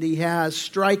anxiety that he has,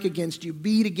 strike against you,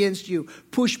 beat against you,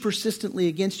 push persistently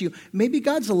against you. Maybe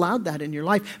God's allowed that in your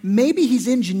life. Maybe he's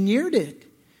engineered it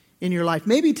in your life.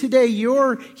 Maybe today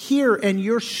you're here and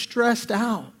you're stressed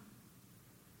out.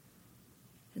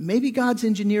 And maybe God's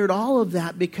engineered all of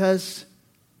that because,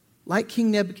 like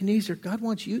King Nebuchadnezzar, God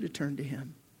wants you to turn to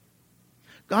him.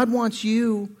 God wants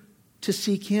you to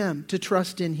seek Him, to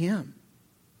trust in Him.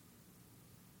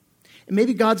 And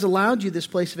maybe God's allowed you this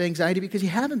place of anxiety because you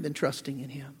haven't been trusting in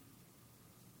Him.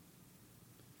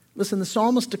 Listen, the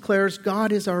psalmist declares,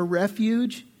 God is our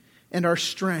refuge and our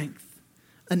strength,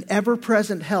 an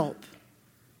ever-present help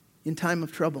in time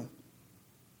of trouble.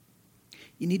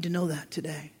 You need to know that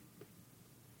today.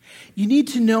 You need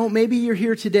to know, maybe you're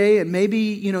here today and maybe,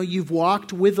 you've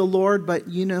walked with the Lord, but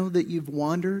you know that you've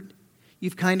wandered.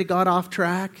 You've kind of got off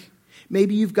track.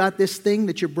 Maybe you've got this thing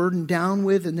that you're burdened down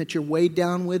with and that you're weighed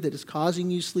down with that is causing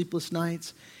you sleepless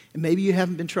nights. And maybe you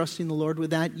haven't been trusting the Lord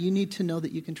with that. You need to know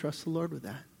that you can trust the Lord with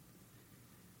that.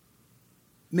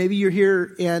 Maybe you're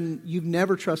here and you've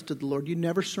never trusted the Lord. You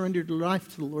never surrendered your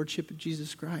life to the Lordship of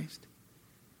Jesus Christ.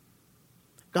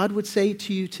 God would say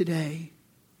to you today,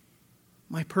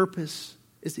 my purpose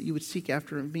is that you would seek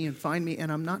after me and find me,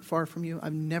 and I'm not far from you.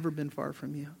 I've never been far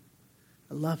from you.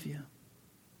 I love you.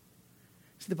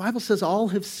 See, the Bible says all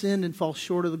have sinned and fall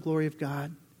short of the glory of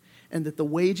God, and that the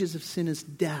wages of sin is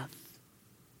death.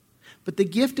 But the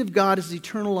gift of God is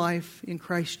eternal life in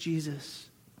Christ Jesus.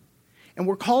 And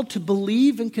we're called to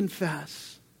believe and confess.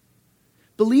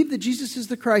 Believe that Jesus is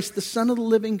the Christ, the Son of the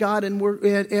living God, and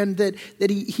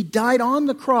that he died on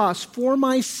the cross for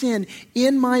my sin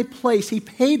in my place. He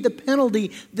paid the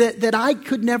penalty that I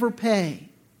could never pay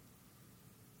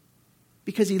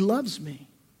because He loves me.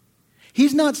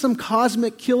 He's not some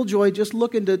cosmic killjoy just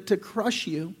looking to crush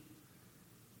you.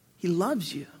 He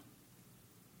loves you.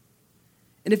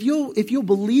 And if you'll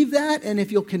believe that and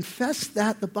if you'll confess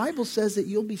that, the Bible says that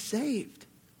you'll be saved.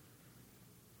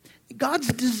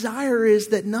 God's desire is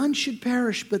that none should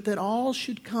perish, but that all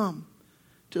should come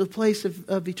to a place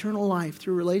of eternal life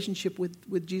through relationship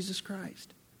with Jesus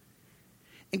Christ.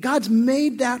 And God's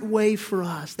made that way for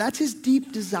us. That's His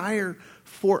deep desire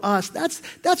for us.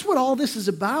 That's what all this is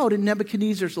about in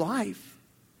Nebuchadnezzar's life.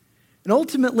 And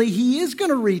ultimately, he is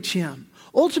going to reach him.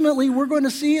 Ultimately, we're going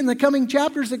to see in the coming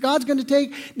chapters that God's going to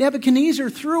take Nebuchadnezzar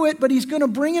through it, but He's going to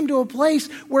bring him to a place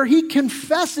where he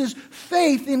confesses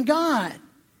faith in God.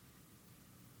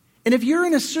 And if you're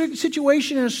in a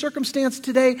situation, in a circumstance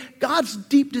today, God's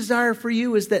deep desire for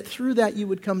you is that through that you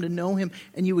would come to know Him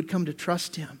and you would come to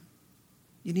trust Him.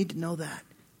 You need to know that.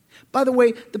 By the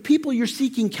way, the people you're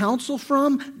seeking counsel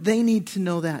from, they need to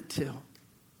know that too.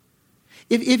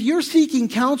 If you're seeking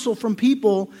counsel from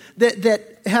people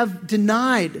that have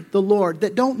denied the Lord,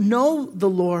 that don't know the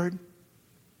Lord,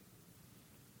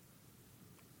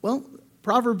 well,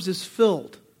 Proverbs is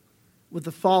filled with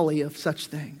the folly of such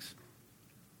things.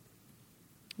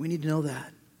 We need to know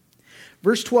that.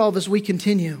 Verse 12 as we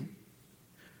continue.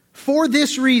 For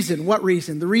this reason, what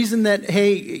reason? The reason that,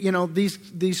 hey,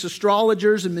 these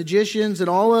astrologers and magicians and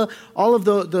all of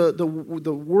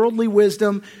the worldly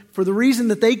wisdom, for the reason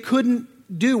that they couldn't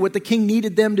do what the king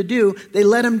needed them to do, they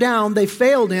let him down, they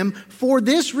failed him. For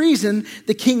this reason,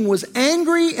 the king was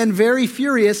angry and very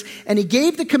furious, and he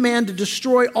gave the command to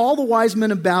destroy all the wise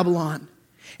men of Babylon.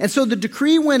 And so the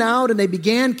decree went out and they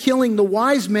began killing the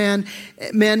wise men,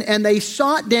 and they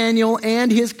sought Daniel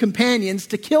and his companions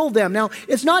to kill them. Now,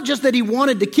 it's not just that he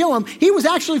wanted to kill them.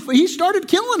 He started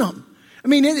killing them. I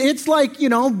mean, it's like,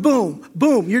 boom,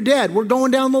 boom, you're dead. We're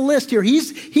going down the list here.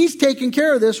 He's taking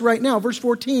care of this right now. Verse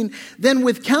 14, then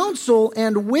with counsel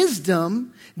and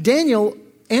wisdom, Daniel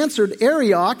answered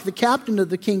Arioch, the captain of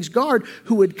the king's guard,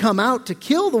 who had come out to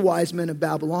kill the wise men of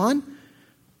Babylon.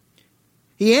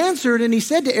 He answered and he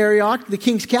said to Arioch, the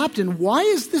king's captain, why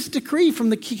is this decree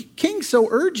from the king so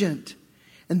urgent?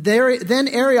 And then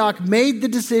Arioch made the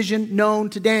decision known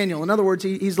to Daniel. In other words,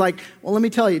 he's like, well, let me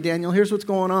tell you, Daniel, here's what's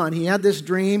going on. He had this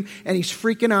dream and he's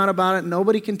freaking out about it.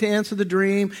 Nobody can answer the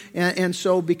dream. And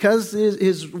so because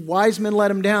his wise men let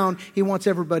him down, he wants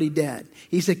everybody dead.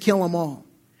 He said, kill them all.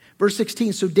 Verse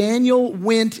 16, so Daniel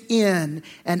went in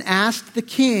and asked the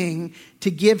king to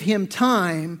give him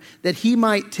time that he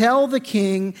might tell the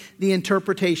king the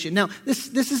interpretation. Now,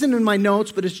 this isn't in my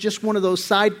notes, but it's just one of those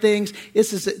side things.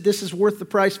 This is worth the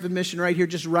price of admission right here.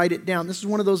 Just write it down. This is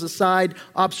one of those aside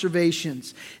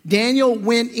observations. Daniel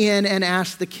went in and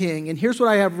asked the king. And here's what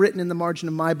I have written in the margin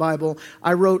of my Bible.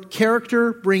 I wrote,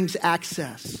 character brings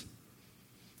access.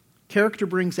 Character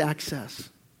brings access.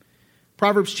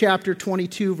 Proverbs chapter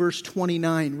 22, verse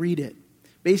 29. Read it.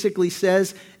 Basically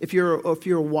says, if you're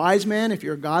a wise man, if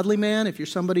you're a godly man, if you're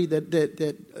somebody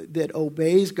that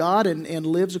obeys God and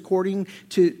lives according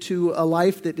to a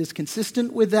life that is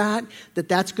consistent with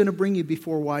that's going to bring you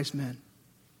before wise men.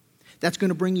 That's going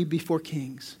to bring you before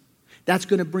kings. That's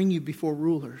going to bring you before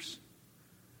rulers.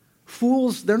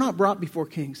 Fools, they're not brought before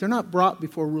kings. They're not brought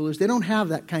before rulers. They don't have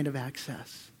that kind of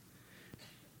access.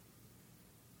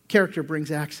 Character brings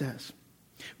access.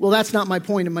 Well, that's not my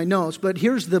point in my notes, but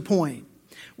here's the point.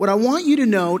 What I want you to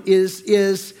note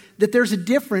is that there's a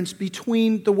difference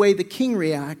between the way the king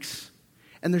reacts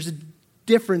and there's a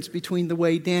difference between the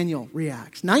way Daniel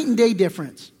reacts. Night and day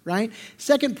difference, right?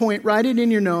 Second point, write it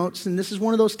in your notes, and this is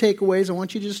one of those takeaways. I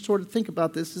want you to just sort of think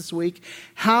about this week.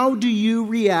 How do you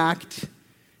react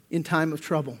in time of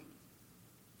trouble?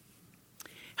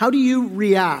 How do you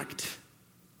react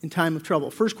in time of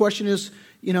trouble? First question is,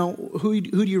 who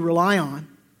do you rely on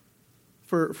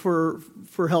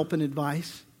for help and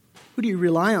advice? Who do you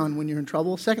rely on when you're in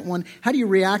trouble? Second one, how do you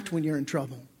react when you're in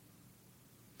trouble?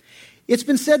 It's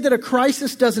been said that a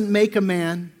crisis doesn't make a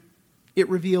man, it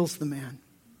reveals the man.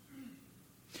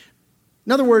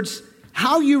 In other words,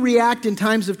 how you react in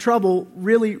times of trouble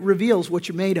really reveals what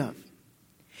you're made of.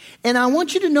 And I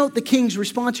want you to note the king's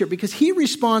response here, because he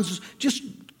responds just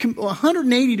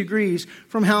 180 degrees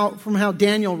from how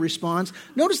Daniel responds.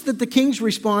 Notice that the king's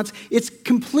response, it's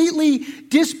completely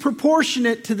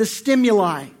disproportionate to the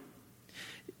stimuli.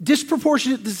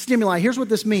 Disproportionate to the stimuli. Here's what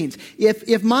this means.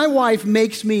 If my wife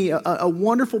makes me a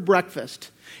wonderful breakfast,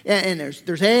 and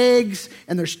there's eggs,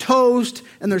 and there's toast,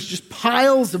 and there's just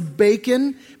piles of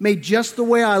bacon made just the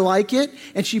way I like it,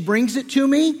 and she brings it to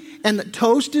me, and the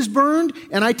toast is burned,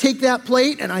 and I take that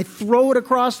plate and I throw it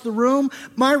across the room,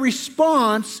 my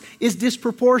response is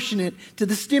disproportionate to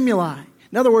the stimuli.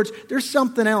 In other words, there's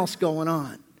something else going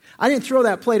on. I didn't throw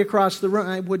that plate across the room.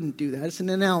 I wouldn't do that. It's an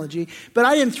analogy. But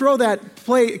I didn't throw that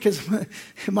plate because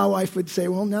my wife would say,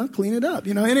 well, now clean it up.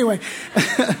 Anyway,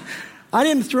 I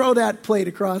didn't throw that plate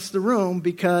across the room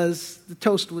because the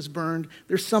toast was burned.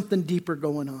 There's something deeper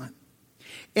going on.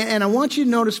 And I want you to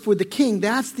notice for the king,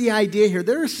 that's the idea here.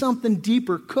 There is something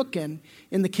deeper cooking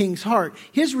in the king's heart.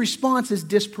 His response is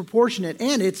disproportionate,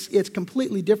 and it's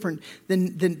completely different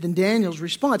than Daniel's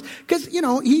response. Because,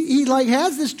 he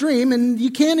has this dream, and you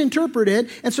can't interpret it.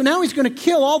 And so now he's going to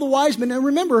kill all the wise men. And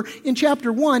remember, in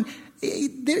chapter 1,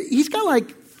 he's got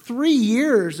 3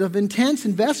 years of intense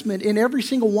investment in every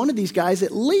single one of these guys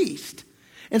at least.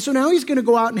 And so now he's going to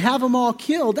go out and have them all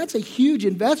killed. That's a huge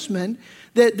investment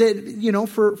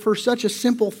for such a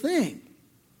simple thing.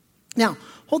 Now,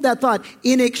 hold that thought.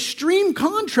 In extreme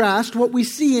contrast, what we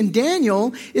see in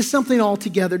Daniel is something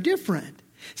altogether different.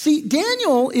 See,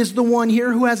 Daniel is the one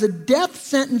here who has a death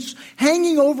sentence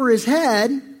hanging over his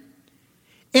head,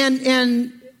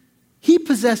 and he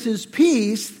possesses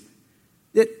peace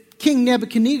that King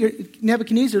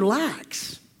Nebuchadnezzar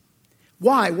lacks.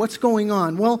 Why? What's going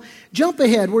on? Well, jump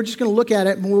ahead. We're just going to look at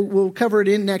it, and we'll cover it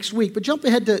in next week. But jump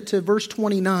ahead to verse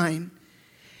 29.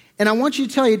 And I want you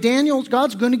to tell you,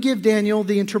 God's going to give Daniel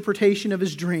the interpretation of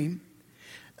his dream.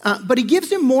 But he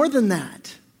gives him more than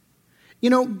that.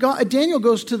 Daniel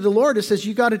goes to the Lord and says,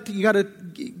 you got to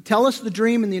tell us the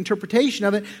dream and the interpretation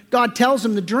of it. God tells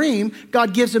him the dream.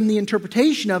 God gives him the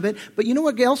interpretation of it. But you know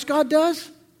what else God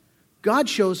does? God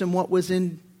shows him what was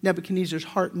in Nebuchadnezzar's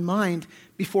heart and mind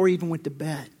before he even went to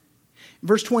bed. In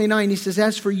verse 29, he says,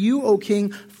 as for you, O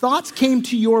king, thoughts came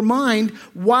to your mind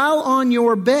while on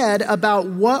your bed about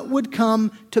what would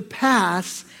come to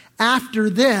pass after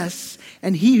this,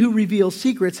 and he who reveals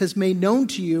secrets has made known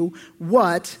to you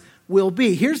what will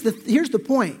be. Here's the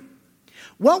point.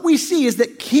 What we see is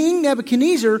that King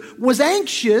Nebuchadnezzar was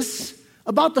anxious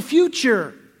about the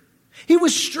future. He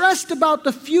was stressed about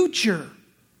the future.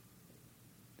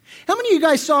 How many of you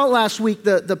guys saw last week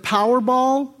the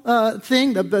Powerball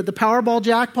thing, the Powerball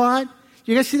jackpot?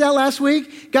 You guys see that last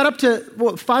week? Got up to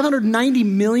 $590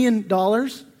 million.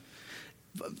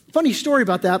 Funny story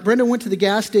about that. Brenda went to the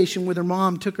gas station with her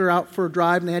mom, took her out for a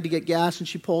drive, and they had to get gas, and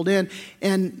she pulled in.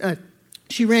 And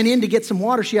she ran in to get some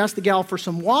water. She asked the gal for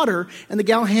some water, and the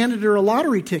gal handed her a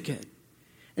lottery ticket.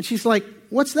 And she's like,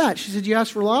 what's that? She said, you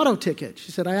asked for a lotto ticket.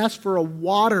 She said, I asked for a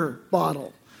water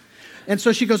bottle. And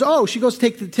so she goes to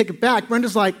take the ticket back.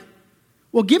 Brenda's like,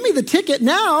 well, give me the ticket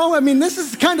now. I mean, this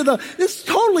is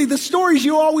totally the stories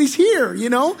you always hear,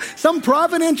 Some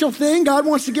providential thing. God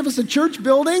wants to give us a church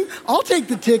building. I'll take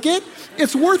the ticket.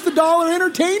 It's worth $1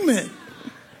 entertainment.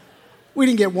 We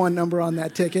didn't get one number on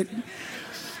that ticket.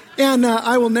 And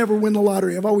I will never win the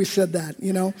lottery. I've always said that,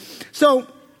 So,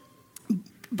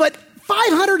 but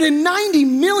 $590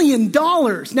 million.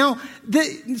 Now,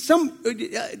 some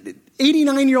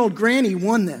 89-year-old granny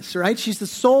won this, right? She's the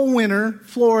sole winner,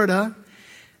 Florida.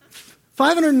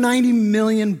 $590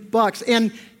 million.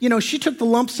 And, she took the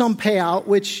lump sum payout,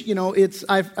 which,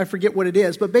 I forget what it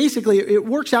is. But basically, it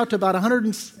works out to about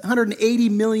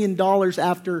 $180 million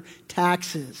after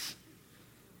taxes.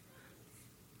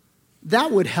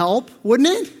 That would help, wouldn't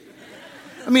it?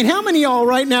 I mean, how many of y'all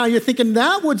right now, you're thinking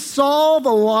that would solve a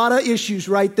lot of issues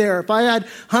right there if I had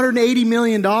 $180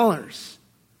 million?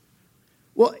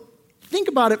 Well, think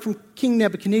about it from King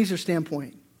Nebuchadnezzar's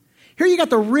standpoint. Here you got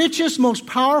the richest, most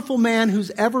powerful man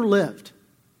who's ever lived.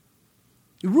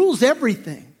 He rules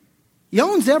everything. He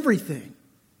owns everything.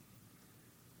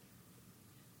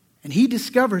 And he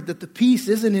discovered that the peace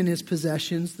isn't in his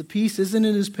possessions, the peace isn't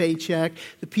in his paycheck,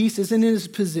 the peace isn't in his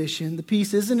position, the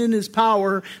peace isn't in his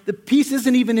power, the peace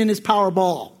isn't even in his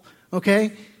Powerball,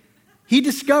 okay? He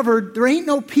discovered there ain't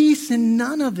no peace in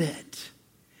none of it.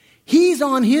 He's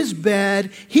on his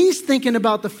bed, he's thinking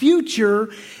about the future,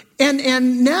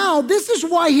 and now this is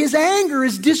why his anger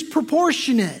is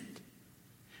disproportionate.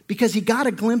 Because he got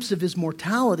a glimpse of his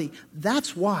mortality.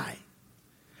 That's why.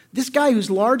 This guy who's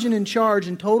large and in charge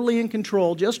and totally in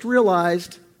control just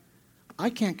realized,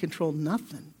 I can't control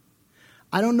nothing.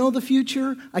 I don't know the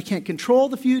future. I can't control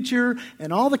the future.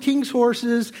 And all the king's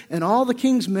horses and all the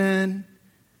king's men,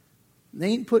 they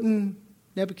ain't putting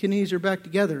Nebuchadnezzar back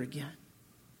together again.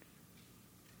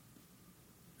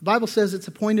 The Bible says it's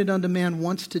appointed unto man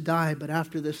once to die, but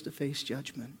after this to face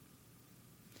judgment.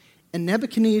 And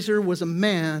Nebuchadnezzar was a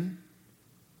man.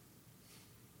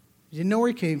 He didn't know where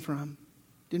he came from.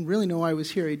 Didn't really know why he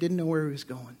was here. He didn't know where he was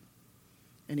going.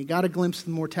 And he got a glimpse of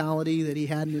the mortality that he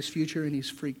had in his future, and he's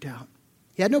freaked out.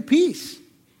 He had no peace.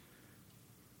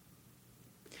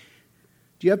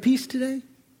 Do you have peace today?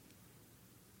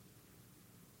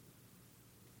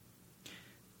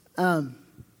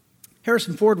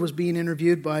 Harrison Ford was being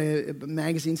interviewed by a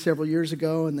magazine several years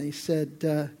ago, and they said,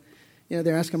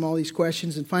 they're asking him all these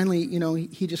questions, and finally,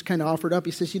 he just kind of offered up.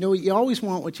 He says, you always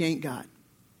want what you ain't got.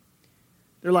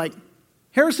 They're like,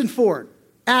 Harrison Ford,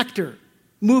 actor,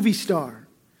 movie star,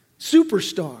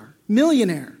 superstar,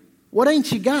 millionaire. What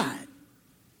ain't you got?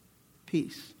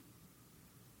 Peace.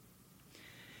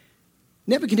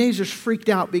 Nebuchadnezzar's freaked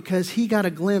out because he got a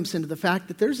glimpse into the fact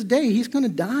that there's a day he's going to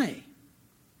die.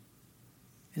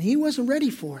 And he wasn't ready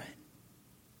for it.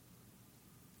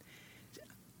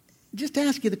 Just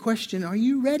ask you the question, are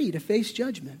you ready to face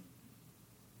judgment?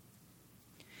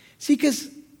 See, because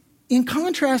in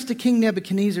contrast to King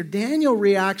Nebuchadnezzar, Daniel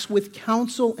reacts with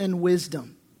counsel and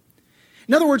wisdom.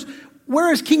 In other words,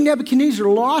 whereas King Nebuchadnezzar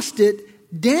lost it,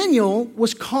 Daniel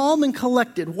was calm and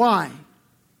collected. Why?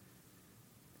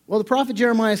 Well, the prophet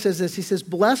Jeremiah says this. He says,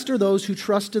 blessed are those who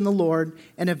trust in the Lord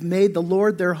and have made the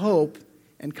Lord their hope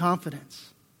and confidence.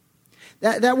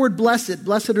 That word blessed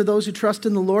are those who trust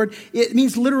in the Lord. It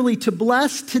means literally to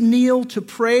bless, to kneel, to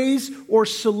praise, or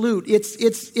salute.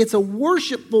 It's a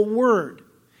worshipful word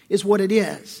is what it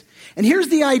is. And here's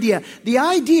the idea. The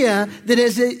idea that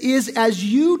as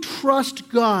you trust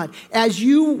God, as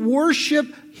you worship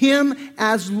Him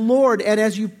as Lord, and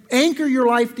as you anchor your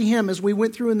life to Him, as we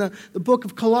went through in the book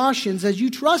of Colossians, as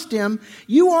you trust Him,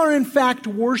 you are in fact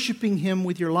worshiping Him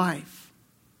with your life.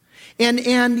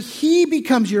 And He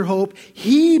becomes your hope.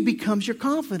 He becomes your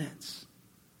confidence.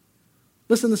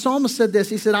 Listen, the psalmist said this.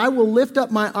 He said, I will lift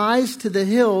up my eyes to the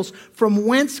hills. From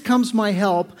whence comes my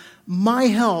help? My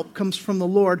help comes from the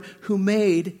Lord who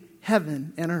made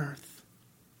heaven and earth.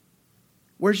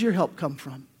 Where's your help come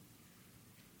from?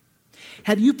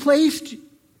 Have you placed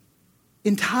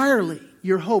entirely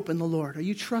your hope in the Lord? Are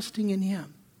you trusting in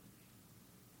Him?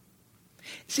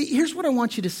 See, here's what I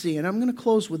want you to see, and I'm going to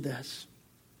close with this.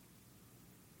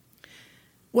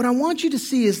 What I want you to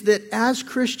see is that as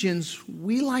Christians,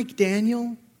 we, like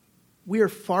Daniel, we are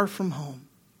far from home.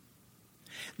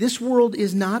 This world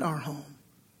is not our home.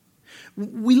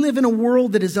 We live in a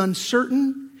world that is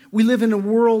uncertain. We live in a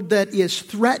world that is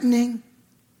threatening.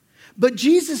 But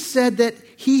Jesus said that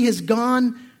He has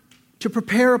gone to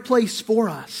prepare a place for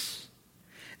us.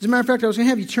 As a matter of fact, I was going to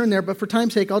have you turn there, but for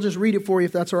time's sake, I'll just read it for you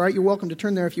if that's all right. You're welcome to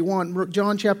turn there if you want.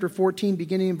 John chapter 14,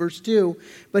 beginning in verse 2.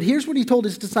 But here's what He told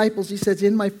His disciples. He says,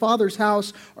 in my Father's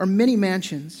house are many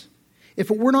mansions. If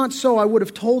it were not so, I would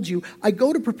have told you, I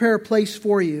go to prepare a place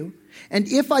for you. And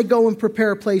if I go and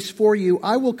prepare a place for you,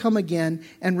 I will come again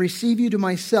and receive you to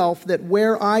myself, that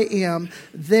where I am,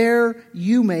 there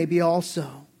you may be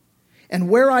also. And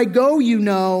where I go, you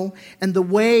know, and the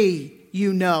way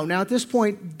you know. Now at this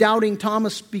point, doubting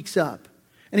Thomas speaks up.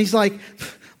 And he's like,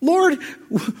 Lord,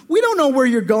 we don't know where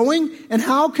you're going, and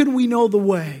how can we know the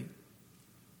way?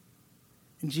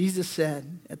 And Jesus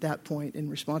said at that point, in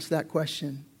response to that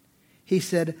question, He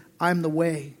said, I'm the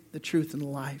way, the truth, and the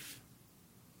life.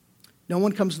 No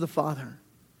one comes to the Father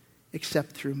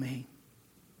except through me.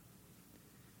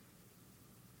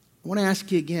 I want to ask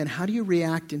you again, how do you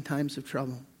react in times of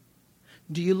trouble?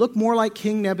 Do you look more like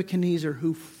King Nebuchadnezzar,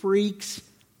 who freaks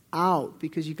out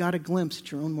because you got a glimpse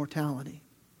at your own mortality?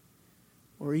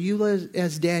 Or are you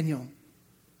as Daniel?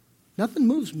 Nothing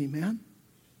moves me, man.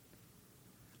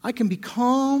 I can be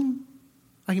calm,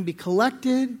 I can be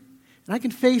collected, and I can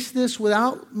face this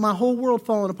without my whole world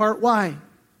falling apart. Why?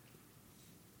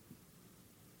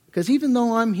 Because even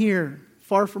though I'm here,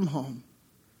 far from home,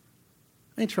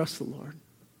 I trust the Lord.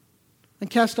 And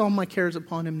cast all my cares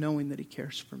upon Him, knowing that He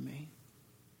cares for me.